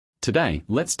Today,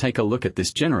 let's take a look at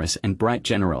this generous and bright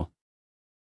general.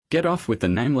 Get off with the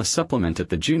nameless supplement at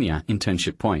the junior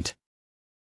internship point.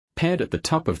 Paired at the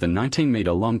top of the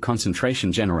 19-meter-long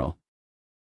concentration general.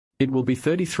 It will be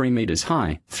 33 meters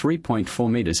high, 3.4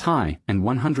 meters high, and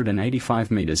 185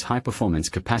 meters high performance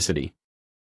capacity.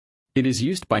 It is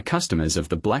used by customers of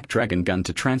the Black Dragon gun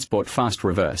to transport fast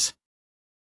reverse.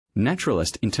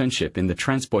 Naturalist internship in the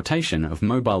transportation of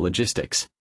mobile logistics.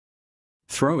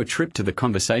 Throw a trip to the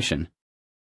conversation.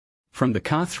 From the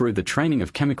car through the training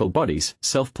of chemical bodies,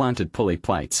 self-planted pulley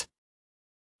plates.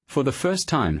 For the first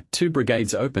time, 2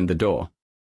 brigades opened the door.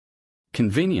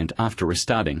 Convenient after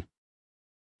restarting.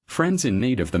 Friends in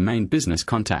need of the main business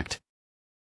contact.